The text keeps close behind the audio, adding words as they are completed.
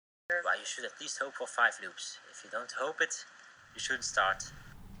Well, you should at least hope for 5 loops. If you don't hope it, you shouldn't start.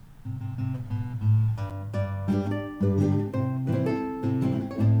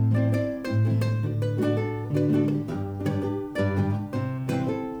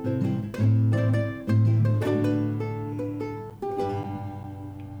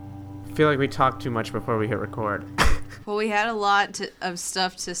 I feel like we talked too much before we hit record. Well, we had a lot of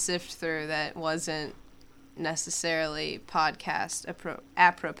stuff to sift through that wasn't necessarily podcast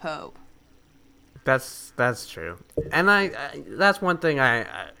apropos. That's true, and I that's one thing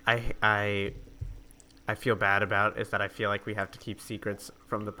I feel bad about is that I feel like we have to keep secrets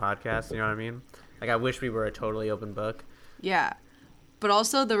from the podcast. You know what I mean? Like I wish we were a totally open book. Yeah. But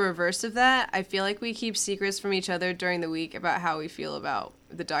also the reverse of that, I feel like we keep secrets from each other during the week about how we feel about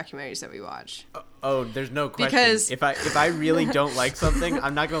the documentaries that we watch. Oh, there's no question. Because if I really don't like something,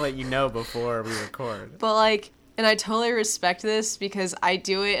 I'm not gonna let you know before we record. But like, and I totally respect this because I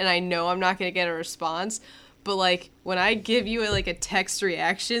do it and I know I'm not gonna get a response. But like when I give you a text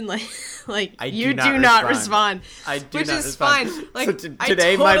reaction, you do not respond. I do which not is respond. fine. Like so today,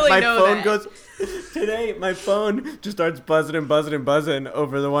 I totally my know phone that. goes. Today, my phone just starts buzzing and buzzing and buzzing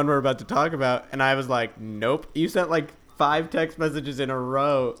over the one we're about to talk about, and I was like, "Nope." You sent like 5 text messages in a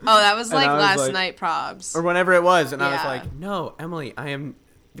row. Oh, that was like last like, night, probs, or whenever it was, and yeah. I was like, "No, Emily,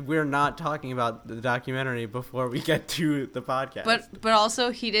 we're not talking about the documentary before we get to the podcast." But also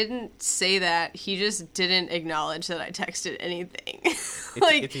he didn't say that. He just didn't acknowledge that I texted anything.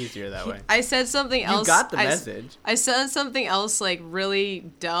 It's easier that way. I said something else. You got the message. I said something else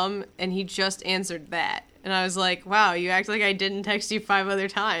really dumb, and he just answered that. And I was like, wow, you act like I didn't text you 5 other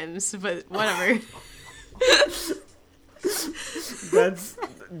times, but whatever.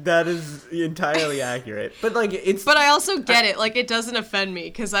 That is entirely accurate, but But I also get it. Like, it doesn't offend me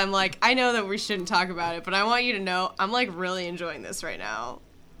because I'm like, I know that we shouldn't talk about it, but I want you to know I'm like really enjoying this right now.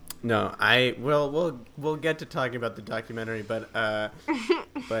 No, we'll get to talking about the documentary, but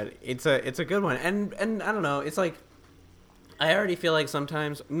but it's a good one, and I don't know, it's like I already feel like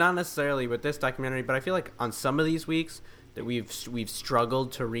sometimes, not necessarily with this documentary, but I feel like on some of these weeks that we've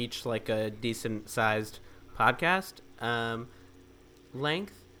struggled to reach like a decent sized podcast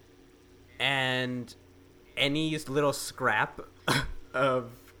length, and any little scrap of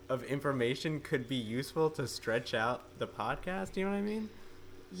information could be useful to stretch out the podcast. You know what I mean?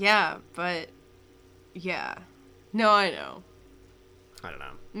 Yeah, but yeah. No, I know. I don't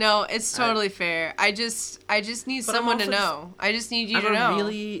know. No, it's totally fair. I just need someone to know. I just need you to know.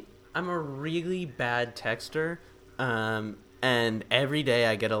 I'm a really bad texter, and every day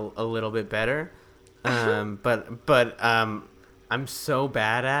I get a little bit better. But I'm so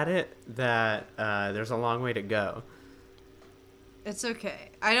bad at it that there's a long way to go. It's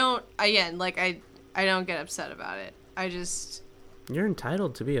okay. I don't get upset about it. You're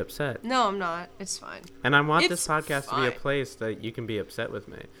entitled to be upset. No, I'm not. It's fine. And I want this podcast to be a place that you can be upset with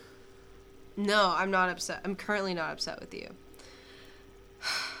me. No, I'm not upset. I'm currently not upset with you.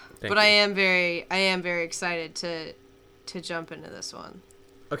 But I am very excited to jump into this one.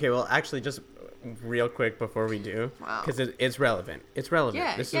 Okay, well, actually, just real quick before we do, because it's relevant. It's relevant.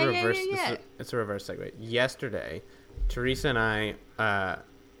 Yeah, This is a reverse. It's a reverse segue. Yesterday, Teresa and I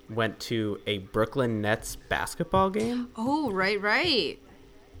went to a Brooklyn Nets basketball game. Oh, right.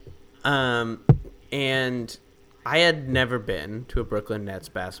 And I had never been to a Brooklyn Nets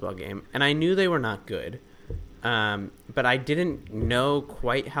basketball game, and I knew they were not good. But I didn't know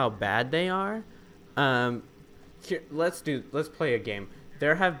quite how bad they are. Here, let's play a game.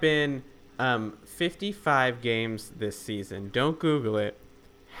 There have been 55 games this season. Don't Google it.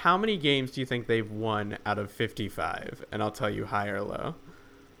 How many games do you think they've won out of 55? And I'll tell you high or low.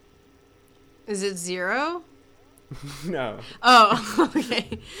 Is it 0? No. Oh,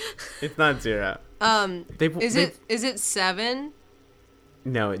 okay. It's not 0. Is it 7?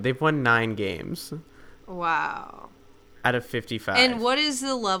 No, they've won 9 games. Wow. Out of 55. And what is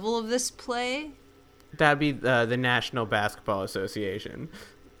the level of this play? That'd be the National Basketball Association.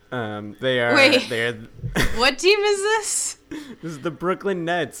 They are. What team is this? This is the Brooklyn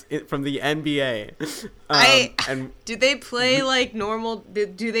Nets from the NBA. Do they play like normal?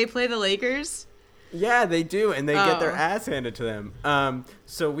 Do they play the Lakers? Yeah, they do, and they get their ass handed to them.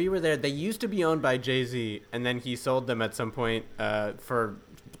 So we were there. They used to be owned by Jay-Z, and then he sold them at some point for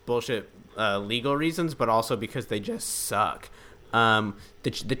bullshit legal reasons, but also because they just suck.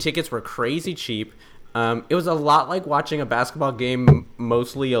 The tickets were crazy cheap. It was a lot like watching a basketball game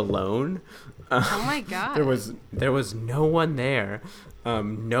mostly alone. Oh my god! There was no one there.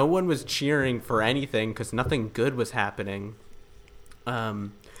 No one was cheering for anything because nothing good was happening.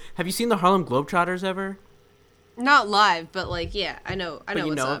 Have you seen the Harlem Globetrotters ever? Not live, but like, yeah, I know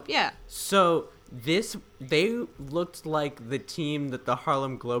what's up. Yeah. So they looked like the team that the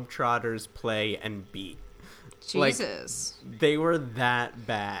Harlem Globetrotters play and beat. Jesus. Like, they were that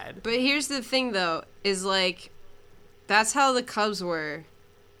bad. But here's the thing, though, is like, that's how the Cubs were.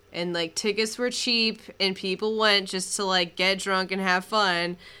 And like, tickets were cheap, and people went just to like get drunk and have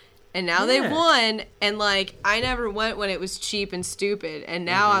fun. And now they won, and like, I never went when it was cheap and stupid. And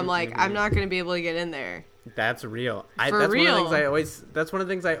now I'm like, I'm not going to be able to get in there. That's real. That's one of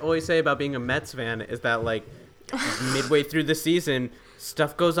the things I always say about being a Mets fan is that like midway through the season,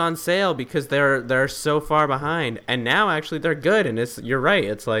 stuff goes on sale because they're so far behind, and now actually they're good. And you're right.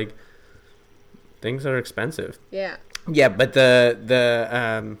 It's like things are expensive. Yeah. Yeah, but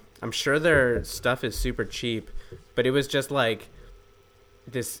the I'm sure their stuff is super cheap, but it was just like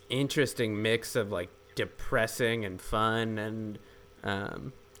this interesting mix of like depressing and fun and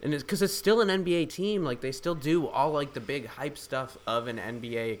it's because it's still an NBA team. Like, they still do all like the big hype stuff of an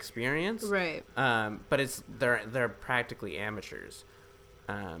NBA experience, right? But they're practically amateurs.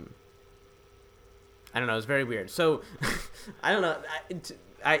 I don't know. It's very weird. So I don't know.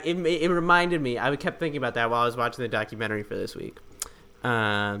 It reminded me. I kept thinking about that while I was watching the documentary for this week.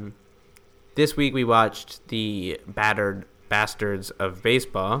 This week we watched The Battered Bastards of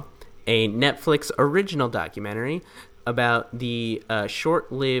Baseball, a Netflix original documentary about the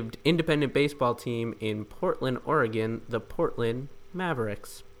short-lived independent baseball team in Portland, Oregon, the Portland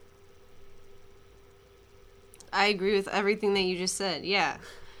Mavericks. I agree with everything that you just said. Yeah.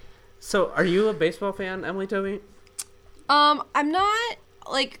 So, are you a baseball fan, Emily Toby? I'm not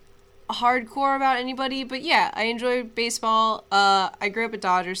like hardcore about anybody, but yeah, I enjoy baseball. I grew up a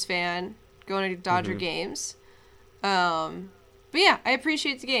Dodgers fan, going to Dodger games. But yeah, I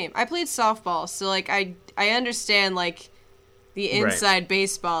appreciate the game. I played softball, so like I understand like the inside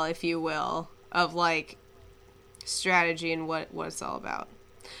baseball, if you will, of like strategy and what it's all about.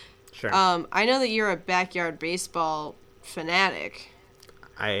 Sure. I know that you're a backyard baseball fanatic.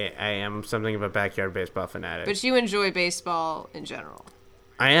 I am something of a backyard baseball fanatic. But you enjoy baseball in general.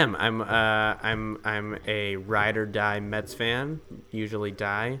 I am. I'm a ride or die Mets fan. Usually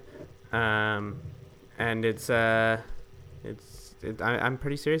die, and I'm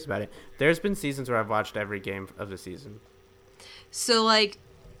pretty serious about it. There's been seasons where I've watched every game of the season. So, like,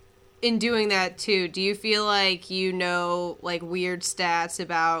 in doing that, too, do you feel like you know, like, weird stats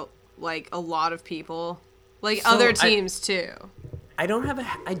about, like, a lot of people? Like, other teams, too? I don't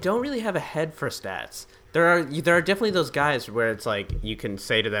really have a head for stats. There are definitely those guys where it's like you can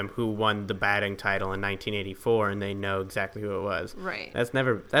say to them who won the batting title in 1984 and they know exactly who it was. Right. That's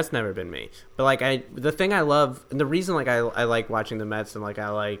never been me. But like the thing I love, and the reason like I like watching the Mets and like I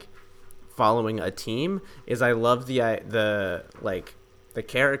like following a team is I love the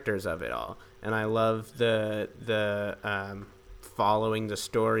characters of it all, and I love the following the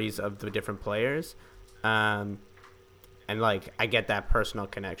stories of the different players, and like I get that personal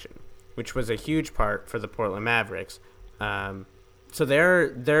connection, which was a huge part for the Portland Mavericks. So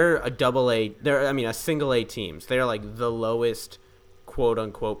they're a single A teams. They're like the lowest quote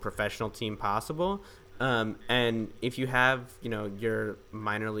unquote professional team possible. And if you have, your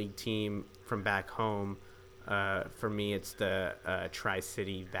minor league team from back home, for me, it's the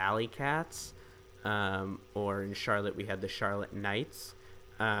Tri-City Valley Cats, or in Charlotte, we had the Charlotte Knights.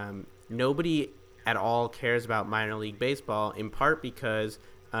 Nobody at all cares about minor league baseball, in part because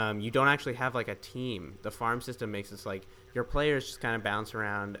you don't actually have like a team. The farm system makes it like your players just kind of bounce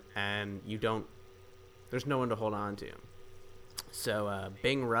around, and there's no one to hold on to. So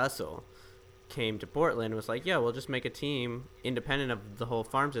Bing Russell came to Portland and was like, yeah, we'll just make a team independent of the whole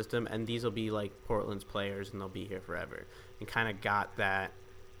farm system, and these will be like Portland's players, and they'll be here forever, and kind of got that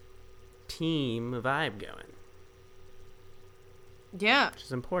team vibe going. Yeah. Which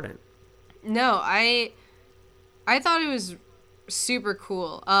is important. No, I thought it was super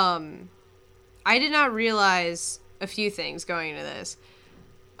cool. I did not realize a few things going into this.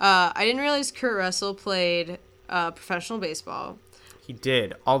 I didn't realize Kurt Russell played professional baseball. He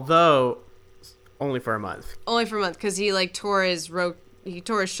did, although only for a month. Only for a month, because he like tore his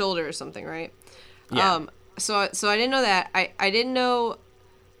shoulder or something, right? Yeah. So I didn't know that. I didn't know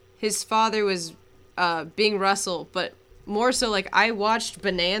his father was Bing Russell, but more so like I watched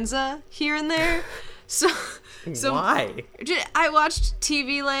Bonanza here and there. So why? I watched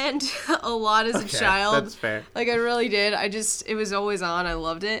TV Land a lot as a child. That's fair. Like I really did. It was always on. I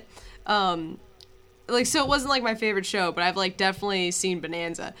loved it. So it wasn't like my favorite show, but I've like definitely seen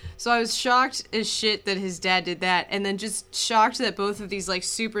Bonanza. So I was shocked as shit that his dad did that, and then just shocked that both of these like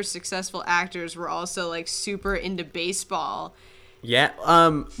super successful actors were also like super into baseball. Yeah.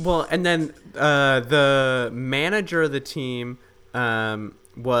 Well, and then the manager of the team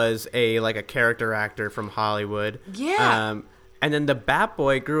was a character actor from Hollywood. Yeah. And then the Bat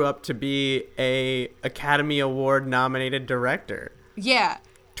Boy grew up to be a Academy Award nominated director. Yeah.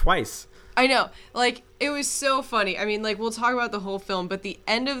 Twice. I know. Like, it was so funny. I mean, like, we'll talk about the whole film, but the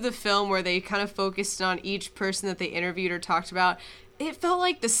end of the film where they kind of focused on each person that they interviewed or talked about, it felt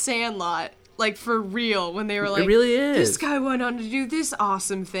like The Sandlot. Like, for real, when they were like, it really is. This guy went on to do this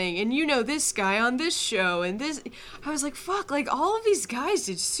awesome thing, and you know this guy on this show, and this... I was like, fuck, like, all of these guys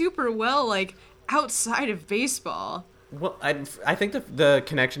did super well, like, outside of baseball. Well, I think the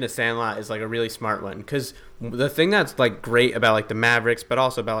connection to Sandlot is like a really smart one, because the thing that's like great about like the Mavericks, but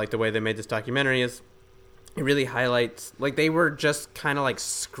also about like the way they made this documentary is it really highlights like they were just kind of like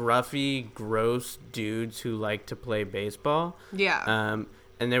scruffy, gross dudes who like to play baseball. Yeah.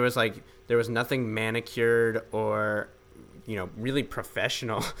 And there was nothing manicured or really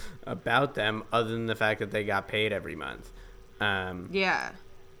professional about them other than the fact that they got paid every month. Yeah.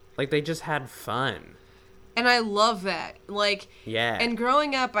 Like they just had fun. And I love that. Like, yeah. And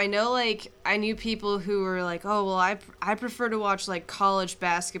growing up, I know, like, I knew people who were like, oh, well, I prefer to watch, like, college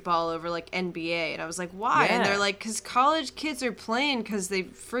basketball over, like, NBA. And I was like, why? Yeah. And they're like, because college kids are playing because they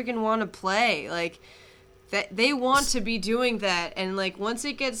freaking want to play. Like, that they want to be doing that. And, like, once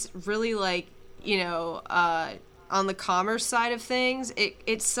it gets really, like, on the commerce side of things,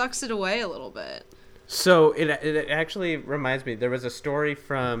 it sucks it away a little bit. So it actually reminds me, there was a story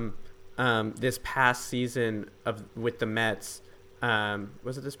from... this past season with the Mets,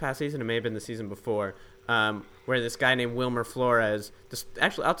 was it this past season? It may have been the season before, where this guy named Wilmer Flores.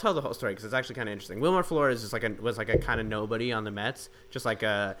 Actually, I'll tell the whole story because it's actually kind of interesting. Wilmer Flores was like a kind of nobody on the Mets, just like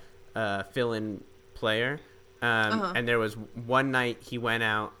a fill-in player. And there was one night he went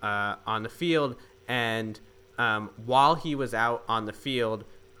out on the field, and while he was out on the field,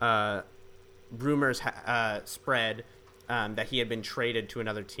 rumors spread that he had been traded to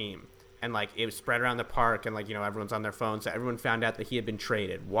another team. And, like, it was spread around the park, and, like, everyone's on their phones. So everyone found out that he had been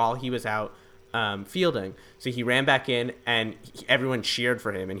traded while he was out fielding. So he ran back in, and everyone cheered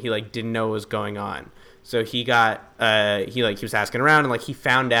for him, and he, like, didn't know what was going on. So he got, he was asking around, and, like, he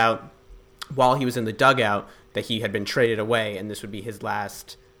found out while he was in the dugout that he had been traded away, and this would be his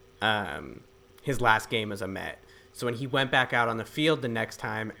last game as a Met. So when he went back out on the field the next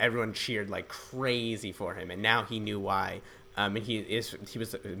time, everyone cheered like crazy for him, and now he knew why. And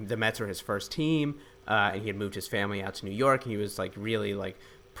the Mets were his first team, and he had moved his family out to New York, and he was like really like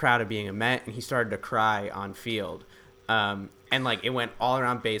proud of being a Met, and he started to cry on field. And like it went all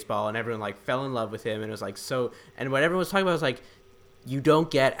around baseball, and everyone like fell in love with him, and it was like so. And what everyone was talking about was like, you don't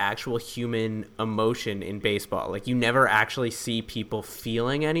get actual human emotion in baseball. Like you never actually see people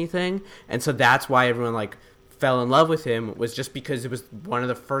feeling anything, and so that's why everyone like fell in love with him, was just because it was one of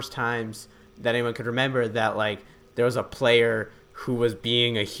the first times that anyone could remember that like there was a player who was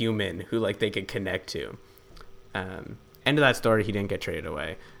being a human who like they could connect to. End of that story, he didn't get traded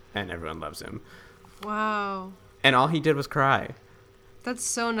away, and everyone loves him. Wow. And all he did was cry. That's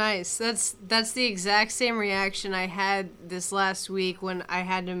so nice. That's the exact same reaction I had this last week when I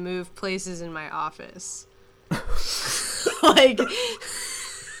had to move places in my office. like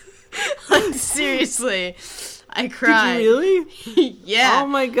seriously, I cried. Did you really? Yeah. Oh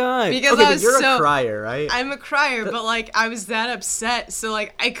my god. Because okay, I was you're a crier, right? I'm a crier, but like I was that upset, so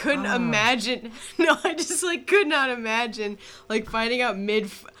like I couldn't imagine. No, I just like could not imagine like finding out mid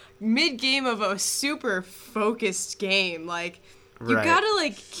game of a super focused game. Like you gotta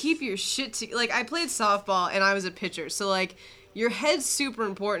like keep your shit like I played softball and I was a pitcher, so like your head's super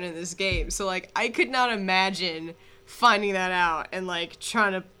important in this game. So like I could not imagine finding that out and like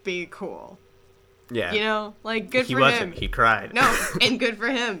trying to be cool. Yeah. Like good for him. He wasn't. He cried. No, and good for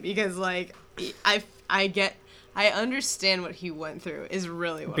him because like I understand what he went through is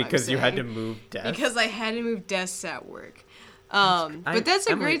really what because I'm saying. You had to move desks. Because I had to move desks at work. But that's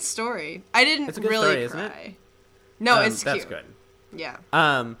a great story. I didn't really story, cry. Isn't it? No, it's cute. That's good. Yeah.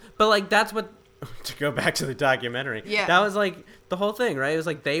 But like that's what to go back to the documentary. Yeah. That was like the whole thing, right? It was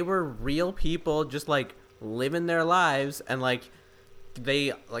like they were real people just like living their lives, and like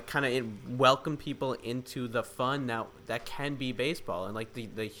they like kind of welcome people into the fun that can be baseball, and like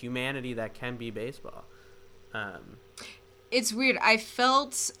the humanity that can be baseball. It's weird. I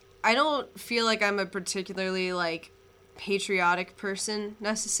don't feel like I'm a particularly like patriotic person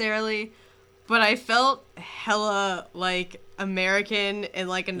necessarily, but I felt hella like American in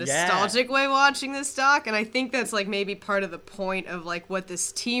like a nostalgic way watching this doc, and I think that's like maybe part of the point of like what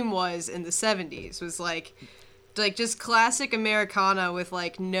this team was in the 70s was like Like, just classic Americana with,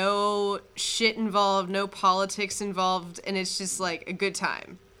 like, no shit involved, no politics involved, and it's just, like, a good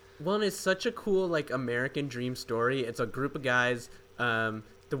time. Well, and it's such a cool, like, American dream story. It's a group of guys. The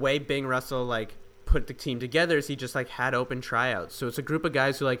way Bing Russell, like, put the team together is he just, like, had open tryouts. So it's a group of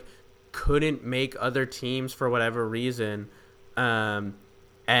guys who, like, couldn't make other teams for whatever reason,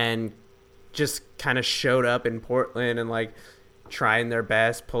 and just kind of showed up in Portland and, like, trying their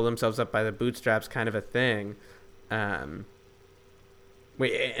best, pull themselves up by the bootstraps kind of a thing. And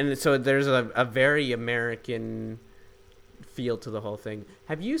so there's a very American feel to the whole thing.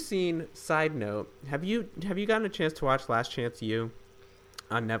 Have you seen, side note, have you gotten a chance to watch Last Chance U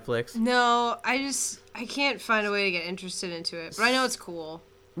on Netflix? No, I can't find a way to get interested into it, but I know it's cool.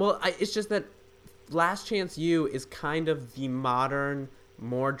 Well, it's just that Last Chance U is kind of the modern,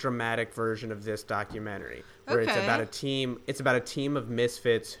 more dramatic version of this documentary, where it's about a team of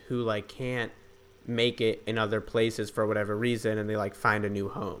misfits who, like, can't make it in other places for whatever reason, and they, like, find a new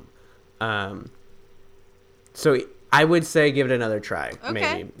home. So I would say give it another try,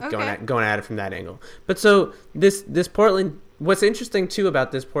 maybe going at it from that angle. But so this Portland, what's interesting too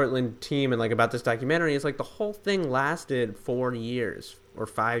about this Portland team and, like, about this documentary is, like, the whole thing lasted 4 years or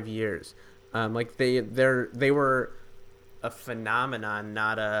 5 years. Like, they were a phenomenon,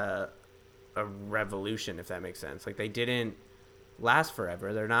 not a revolution, if that makes sense. Like, they didn't last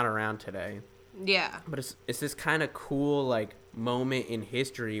forever. They're not around today. Yeah. But it's this kind of cool, like, moment in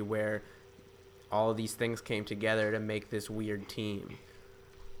history where all of these things came together to make this weird team.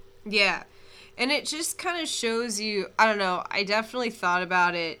 Yeah. And it just kind of shows you, I don't know, I definitely thought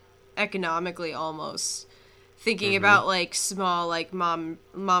about it economically almost. Thinking about, like, small, like, mom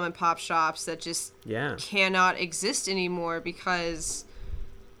and pop shops that just cannot exist anymore because,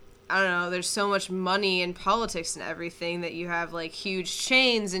 I don't know, there's so much money and politics and everything that you have, like, huge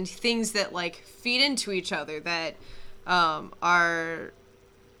chains and things that, like, feed into each other that are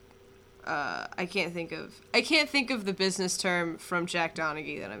I can't think of the business term from Jack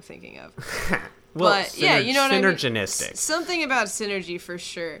Donaghy that I'm thinking of. Well, but yeah, you know what I mean? Synergistic. Something about synergy for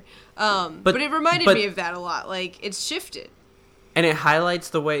sure. But it reminded me of that a lot. Like, it's shifted. And it highlights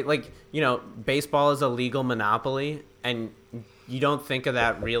the way, like, you know, baseball is a legal monopoly, and you don't think of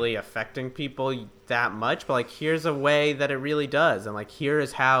that really affecting people that much, but, like, here's a way that it really does. And, like, here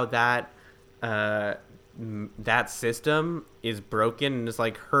is how that system is broken and is,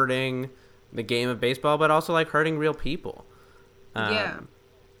 like, hurting the game of baseball, but also, like, hurting real people.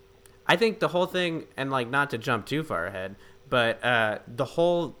 I think the whole thing, and, like, not to jump too far ahead, but the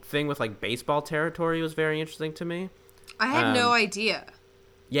whole thing with, like, baseball territory was very interesting to me. I had no idea.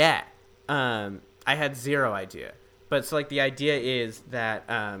 Yeah. I had zero idea. But so, like, the idea is that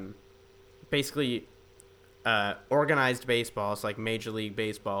basically organized baseball, so, like, Major League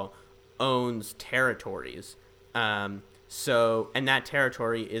Baseball, owns territories. And that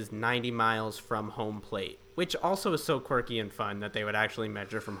territory is 90 miles from home plate, which also is so quirky and fun that they would actually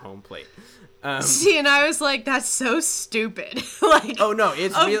measure from home plate. See, and I was like, that's so stupid. Like, oh no,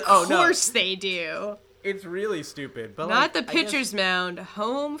 it's of course they do. It's really stupid, but, not, like, the pitcher's mound,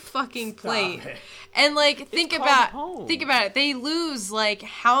 home fucking plate. Stop it. And, like, think about it. They lose, like,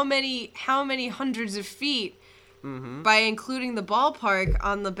 how many hundreds of feet by including the ballpark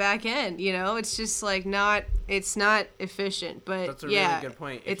on the back end, you know? It's just, like, it's not efficient, but that's a yeah, really good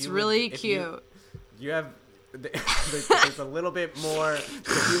point. It's really cute. You have there's a little bit more, a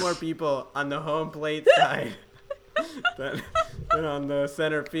few more people on the home plate side than on the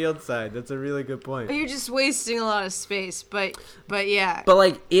center field side. That's a really good point. You're just wasting a lot of space, but yeah. But,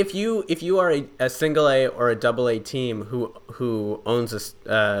 like, if you are a single A or a double A team who owns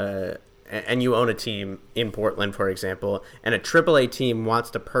and you own a team in Portland, for example, and a triple A team wants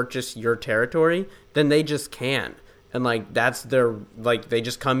to purchase your territory, then they just can. And, like, that's their, like, they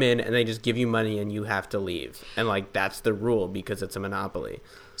just come in and they just give you money and you have to leave. And, like, that's the rule because it's a monopoly.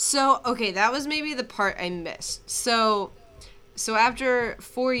 So, okay, that was maybe the part I missed. So after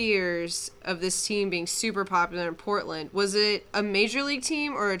 4 years of this team being super popular in Portland, was it a major league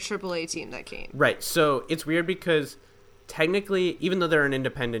team or a AAA team that came? Right. So it's weird because technically, even though they're an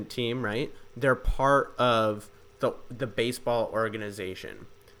independent team, right, they're part of the baseball organization.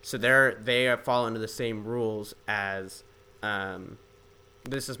 So they fall under the same rules as,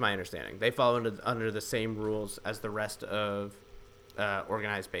 this is my understanding. They fall under the same rules as the rest of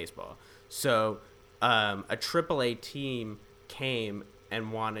organized baseball. So a AAA team came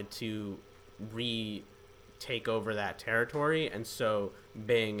and wanted to take over that territory, and so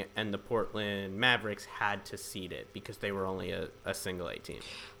Bing and the Portland Mavericks had to cede it because they were only a single A team.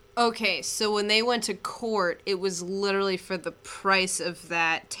 Okay, so when they went to court, it was literally for the price of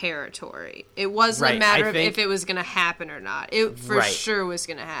that territory. It wasn't a Right, matter I of think- if it was going to happen or not. It for Right. sure was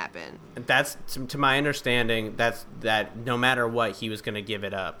going to happen. That's to my understanding. That no matter what, he was going to give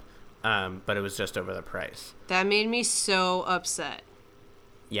it up, but it was just over the price. That made me so upset.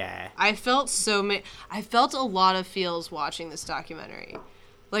 Yeah. I felt I felt a lot of feels watching this documentary.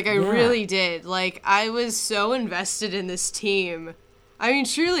 Like, I Yeah. really did. Like, I was so invested in this team. I mean,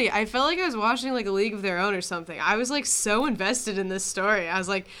 truly, I felt like I was watching, like, A League of Their Own or something. I was, like, so invested in this story. I was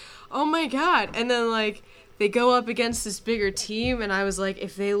like, oh my god. And then, like, they go up against this bigger team, and I was like,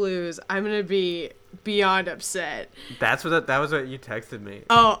 if they lose, I'm gonna be beyond upset. That was what you texted me.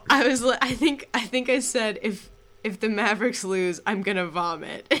 Oh, I was like, I think I said, if the Mavericks lose, I'm gonna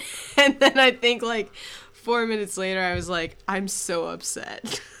vomit. And then I think, like, 4 minutes later, I was like, I'm so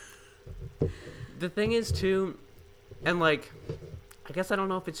upset. The thing is too, and like, I guess I don't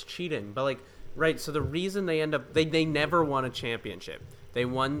know if it's cheating, but like, right, so the reason they end up, they never won a championship. They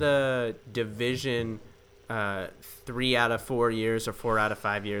won the division 3 out of 4 years or 4 out of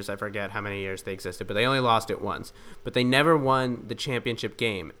 5 years. I forget how many years they existed, but they only lost it once. But they never won the championship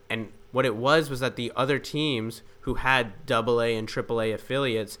game. And what it was that the other teams who had AA and AAA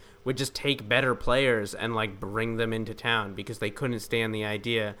affiliates would just take better players and like bring them into town because they couldn't stand the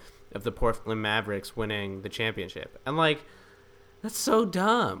idea of the Portland Mavericks winning the championship. And like, that's so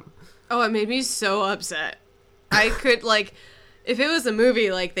dumb. Oh, it made me so upset. I could, like, if it was a movie,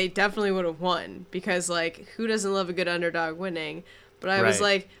 like, they definitely would have won because, like, who doesn't love a good underdog winning? But I was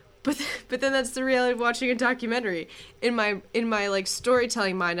Right. like, but then that's the reality of watching a documentary. In my like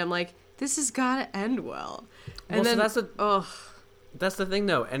storytelling mind, I'm like, this has got to end well. And Well, so then that's the thing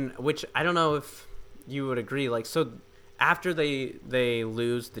though, and which I don't know if you would agree. Like, so after they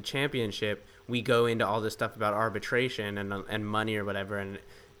lose the championship, we go into all this stuff about arbitration and money or whatever, and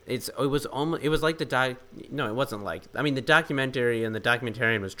it was like it wasn't like, I mean, the documentary and the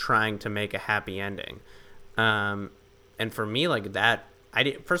documentarian was trying to make a happy ending, and for me, like, that,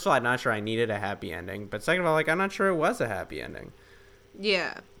 first of all, I'm not sure I needed a happy ending, but second of all, like, I'm not sure it was a happy ending.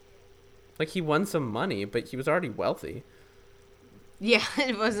 yeah. Like, he won some money, but he was already wealthy. Yeah,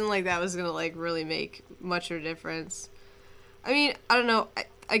 it wasn't like that was going to, like, really make much of a difference. I mean, I don't know.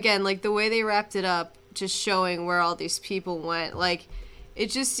 Again, like, the way they wrapped it up, just showing where all these people went, like,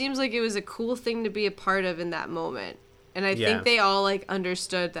 it just seems like it was a cool thing to be a part of in that moment. And I Yeah. think they all, like,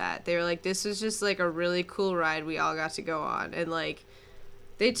 understood that. They were like, this was just, like, a really cool ride we all got to go on. And, like,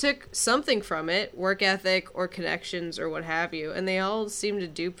 they took something from it, work ethic or connections or what have you, and they all seemed to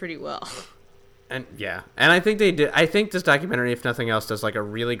do pretty well. And yeah, and I think they did. I think this documentary, if nothing else, does like a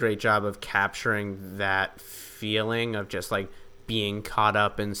really great job of capturing that feeling of just like being caught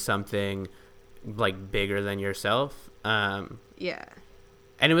up in something like bigger than yourself. Yeah.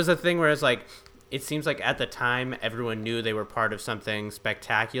 And it was a thing where it's like, it seems like at the time everyone knew they were part of something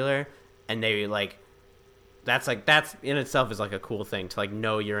spectacular, and they like, that's in itself is like a cool thing to like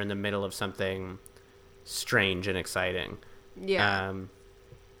know you're in the middle of something strange and exciting. Yeah.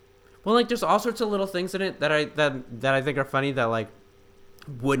 Well, like, there's all sorts of little things in it that I think are funny that like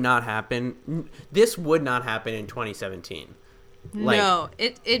would not happen. This would not happen in 2017. Like, no,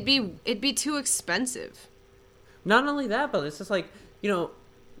 it'd be too expensive. not only that, but it's just like, you know,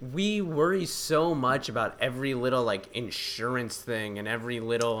 we worry so much about every little like insurance thing and every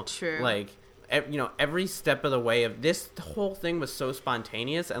little True. like you know, every step of the way of this whole thing was so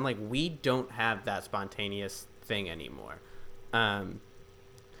spontaneous, and like we don't have that spontaneous thing anymore. The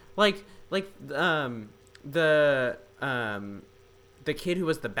kid who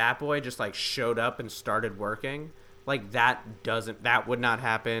was the bat boy just like showed up and started working. Like that would not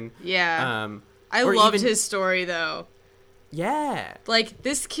happen. Yeah. I or loved even- his story though. Yeah. Like,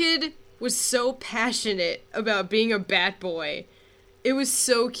 this kid was so passionate about being a bat boy. It was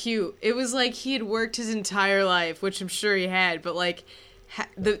so cute. It was like he had worked his entire life, which I'm sure he had, but like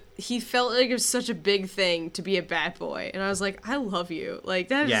he felt like it was such a big thing to be a bat boy, and I was like, I love you. Like,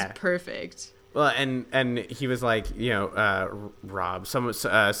 that is Yeah. perfect. Well, and he was like, you know, Rob,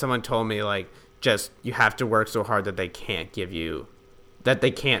 someone told me like, just, you have to work so hard that they can't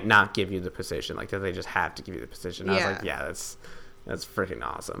not give you the position, like that they just have to give you the position. I was like, yeah, that's freaking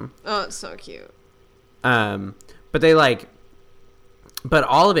awesome. Oh, it's so cute. But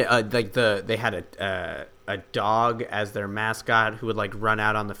all of it, like they had a dog as their mascot who would like run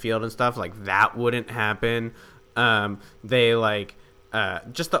out on the field and stuff. Like that wouldn't happen. They like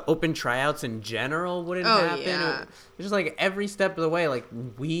just the open tryouts in general wouldn't happen. Yeah. It's just like every step of the way, like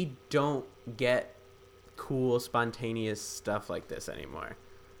we don't get cool spontaneous stuff like this anymore.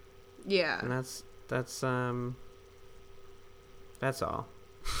 Yeah. And that's all.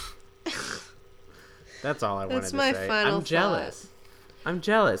 That's all I wanted to say. That's my final I'm jealous. I'm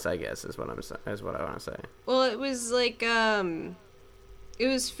jealous, I guess, is what I want to say. Well, it was like it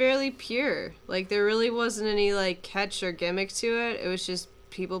was fairly pure. Like there really wasn't any like catch or gimmick to it. It was just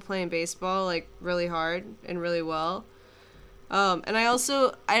people playing baseball like really hard and really well. And I don't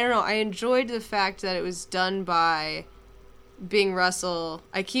know, I enjoyed the fact that it was done by Bing Russell.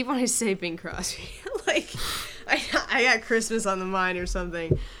 I keep wanting to say Bing Crosby. Like I got Christmas on the mind or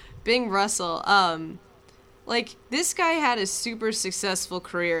something. Bing Russell. Like this guy had a super successful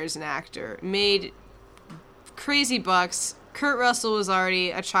career as an actor. Made crazy bucks. Kurt Russell was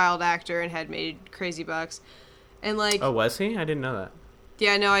already a child actor and had made crazy bucks. And like Oh, was he? I didn't know that.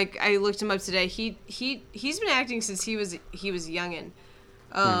 Yeah, no, I looked him up today. He's been acting since he was youngin'.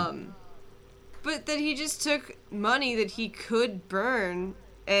 But that he just took money that he could burn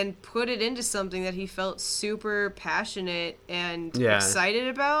and put it into something that he felt super passionate and excited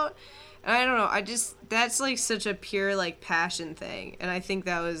about. And I don't know, that's like such a pure like passion thing, and I think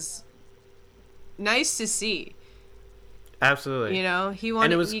that was nice to see. Absolutely. You know,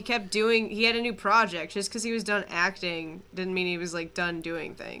 he kept doing, he had a new project. Just because he was done acting didn't mean he was, like, done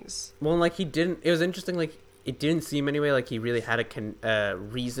doing things. Well, like, it was interesting, like, it didn't seem anyway like he really had a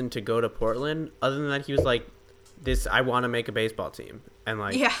reason to go to Portland, other than that he was like, I want to make a baseball team. And,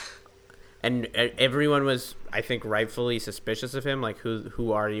 like, yeah. And everyone was, I think, rightfully suspicious of him. Like,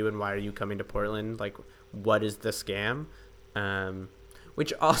 who are you and why are you coming to Portland? Like, what is the scam?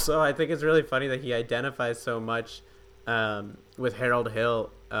 Which also, I think is really funny that he identifies so much with Harold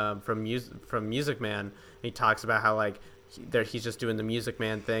Hill from Music Man. He talks about how like he's just doing the Music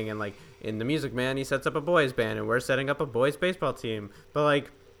Man thing, and like in the Music Man he sets up a boys band and we're setting up a boys baseball team. But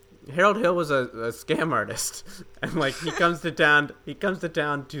like Harold Hill was a scam artist, and like he comes to town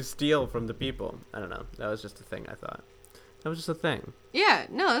to steal from the people. I don't know. That was just a thing. I thought that was just a thing. Yeah,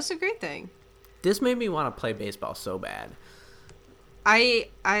 no, that's a great thing. This made me want to play baseball so bad. I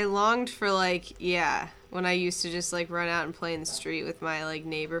longed for like when I used to just, like, run out and play in the street with my, like,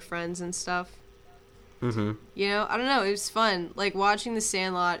 neighbor friends and stuff. Mm-hmm. You know? I don't know. It was fun. Like, watching The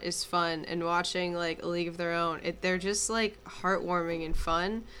Sandlot is fun. And watching, like, A League of Their Own. They're just, like, heartwarming and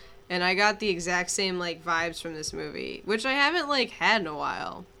fun. And I got the exact same, like, vibes from this movie. Which I haven't, like, had in a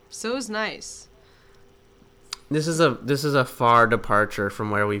while. So it was nice. This is a far departure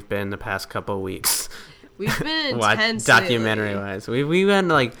from where we've been the past couple of weeks. We've been intense documentary-wise.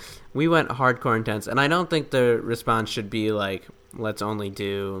 We went hardcore intense, and I don't think the response should be like, let's only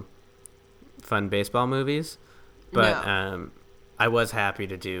do fun baseball movies. But no. I was happy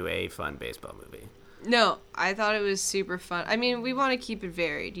to do a fun baseball movie. No, I thought it was super fun. I mean, we want to keep it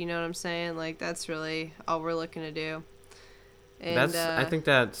varied, you know what I'm saying? Like, that's really all we're looking to do. And, I think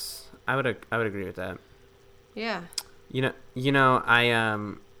that's... I would agree with that. Yeah. You know,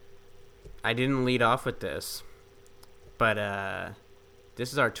 I didn't lead off with this, but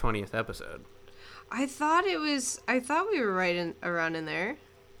this is our 20th episode. I thought we were right around in there.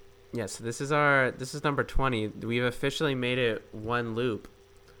 Yes, this is number 20. We've officially made it one loop.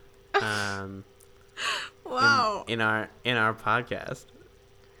 Wow. In our podcast.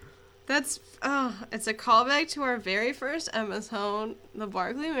 That's it's a callback to our very first episode, the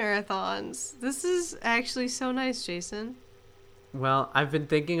Barkley Marathons. This is actually so nice, Jason. Well, I've been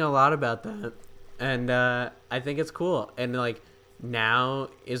thinking a lot about that, and I think it's cool. And like now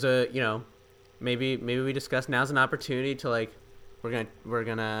is maybe we discuss now's an opportunity to like we're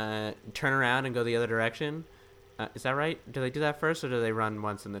gonna turn around and go the other direction. Is that right? Do they do that first, or do they run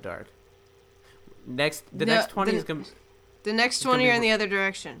once in the dark? Next 20 is gonna. The next 20 are in the other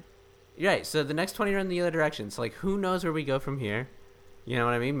direction. Right. So the next 20 are in the other direction. So like, who knows where we go from here? You know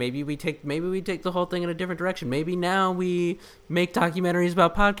what I mean? Maybe we take the whole thing in a different direction. Maybe now we make documentaries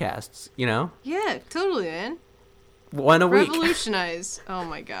about podcasts, you know? Yeah, totally, man. One a week. Revolutionize. Oh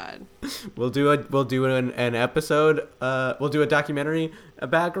my god. We'll do an episode. We'll do a documentary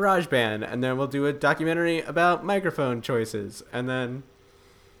about GarageBand, and then we'll do a documentary about microphone choices, and then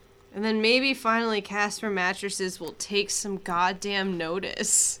maybe finally Casper Mattresses will take some goddamn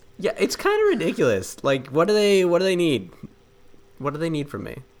notice. Yeah, it's kind of ridiculous. Like, what do they need? What do they need from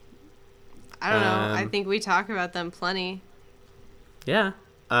me? I don't know. I think we talk about them plenty. Yeah.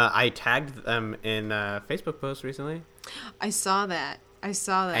 I tagged them in a Facebook post recently. I saw that.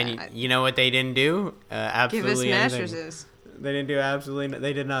 And you know what they didn't do? Absolutely give us anything. mattresses. They didn't do absolutely.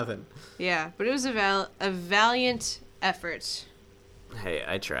 They did nothing. Yeah, but it was a valiant effort. Hey,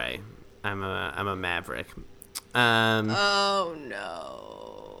 I try. I'm a maverick. Oh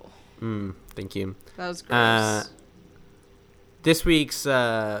no. Thank you. That was gross. This week's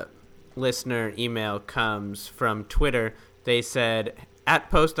listener email comes from Twitter. They said, at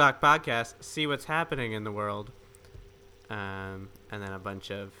Postdoc Podcast, see what's happening in the world. And then a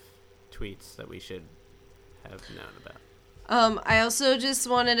bunch of tweets that we should have known about. I also just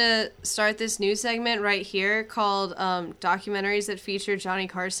wanted to start this new segment right here called Documentaries That Feature Johnny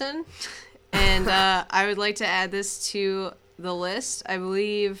Carson. And I would like to add this to the list. I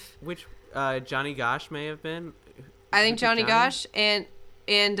believe... Which Johnny Gosch may have been? I think Johnny Gosch and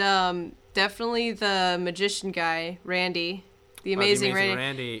definitely the magician guy, Randy. The Amazing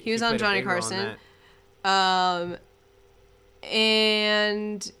Randy. He was on Johnny Carson.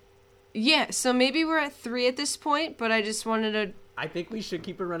 And yeah, so maybe we're at 3 at this point, but I just wanted to... I think we should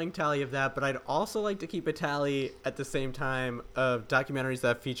keep a running tally of that, but I'd also like to keep a tally at the same time of documentaries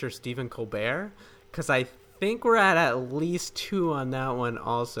that feature Stephen Colbert, because I think we're at least 2 on that one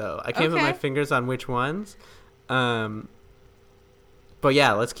also. I can't put my fingers on which ones. But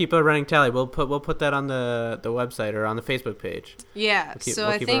yeah, let's keep a running tally. We'll put that on the website or on the Facebook page. Yeah,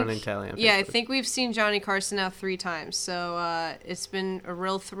 we'll keep a running tally on Facebook. Yeah, I think we've seen Johnny Carson now 3 times, so it's been a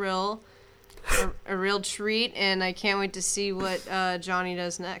real thrill, a real treat, and I can't wait to see what Johnny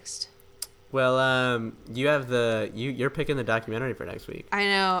does next. Well, you have you're picking the documentary for next week. I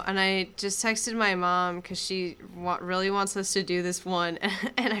know, and I just texted my mom because she really wants us to do this one,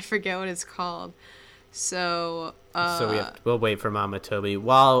 and I forget what it's called. So we'll wait for Mama Toby.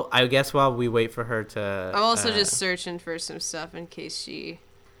 While we wait for her to... I'm also just searching for some stuff in case she...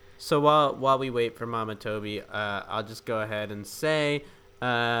 So while we wait for Mama Toby, I'll just go ahead and say,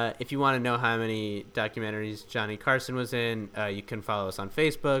 if you want to know how many documentaries Johnny Carson was in, you can follow us on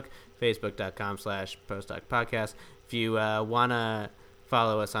Facebook, facebook.com/postdocpodcast. If you want to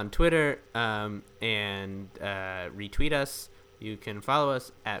follow us on Twitter and retweet us, you can follow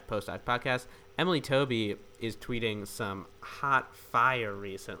us at postdocpodcast. Emily Toby is tweeting some hot fire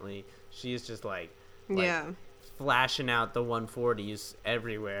recently. She's just like flashing out the 140s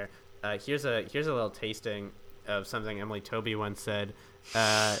everywhere. Here's a little tasting of something Emily Toby once said.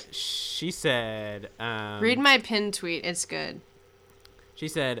 She said, read my pinned tweet. It's good. She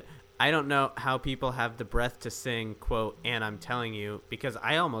said, "I don't know how people have the breath to sing, quote, and I'm telling you, because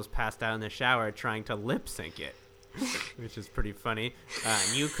I almost passed out in the shower trying to lip sync it." Which is pretty funny.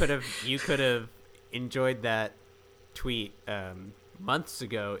 You could have enjoyed that tweet months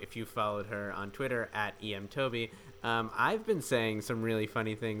ago if you followed her on Twitter at emtoby. I've been saying some really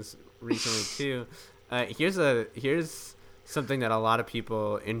funny things recently too. Here's something that a lot of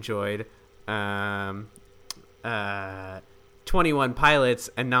people enjoyed. 21 Pilots,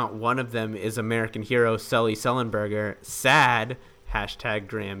 and not one of them is American hero Sully Sullenberger. Sad.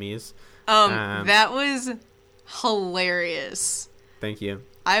 #Grammys. That was hilarious. Thank you.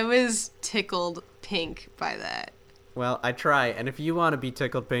 I was tickled pink by that. Well, I try, and if you want to be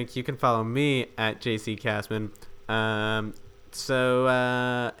tickled pink, you can follow me at JC Castman. And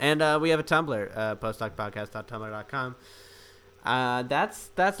we have a Tumblr, postdocpodcast.tumblr.com. That's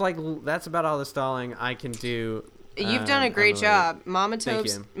about all the stalling I can do. You've done a great job. Mama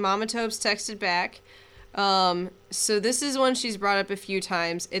Tobes texted back. So this is one she's brought up a few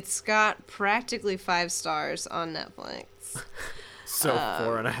times. It's got practically 5 stars on Netflix. So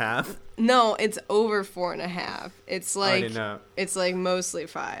 4.5? No, it's over 4.5. It's like, I didn't know. It's like mostly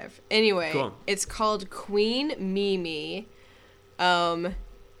 5. Anyway, cool. It's called Queen Mimi. And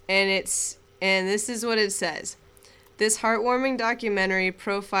this is what it says. This heartwarming documentary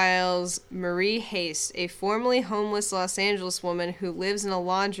profiles Marie Haste, a formerly homeless Los Angeles woman who lives in a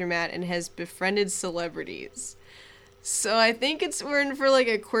laundromat and has befriended celebrities. So I think we're in for like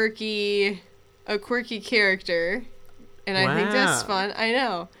a quirky character, and I think that's fun. I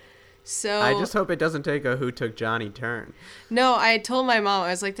know. So I just hope it doesn't take a Who Took Johnny turn. No, I told my mom, I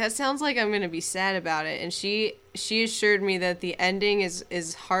was like, that sounds like I'm gonna be sad about it, and she assured me that the ending is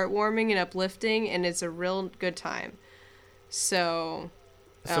heartwarming and uplifting, and it's a real good time. So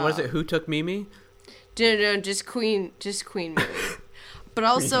what is it? Who Took Mimi? No, just Queen Mimi. But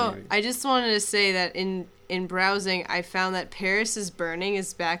also, I just wanted to say that in browsing, I found that Paris is Burning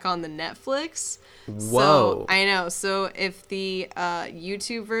is back on the Netflix. Whoa! So, I know. So if the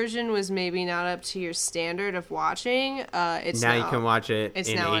YouTube version was maybe not up to your standard of watching, it's now you can watch it. It's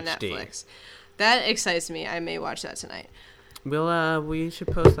in now HD. on Netflix. That excites me. I may watch that tonight. We should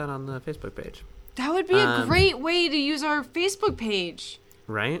post that on the Facebook page. That would be a great way to use our Facebook page.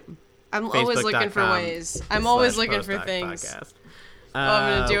 Right? I'm always looking for ways. I'm always looking for things. Podcast.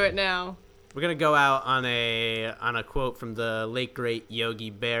 I'm going to do it now. We're going to go out on a quote from the late, great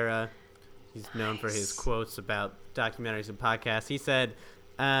Yogi Berra. He's known for his quotes about documentaries and podcasts. He said,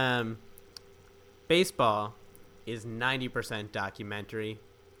 baseball is 90% documentary,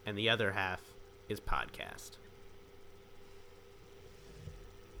 and the other half is podcast.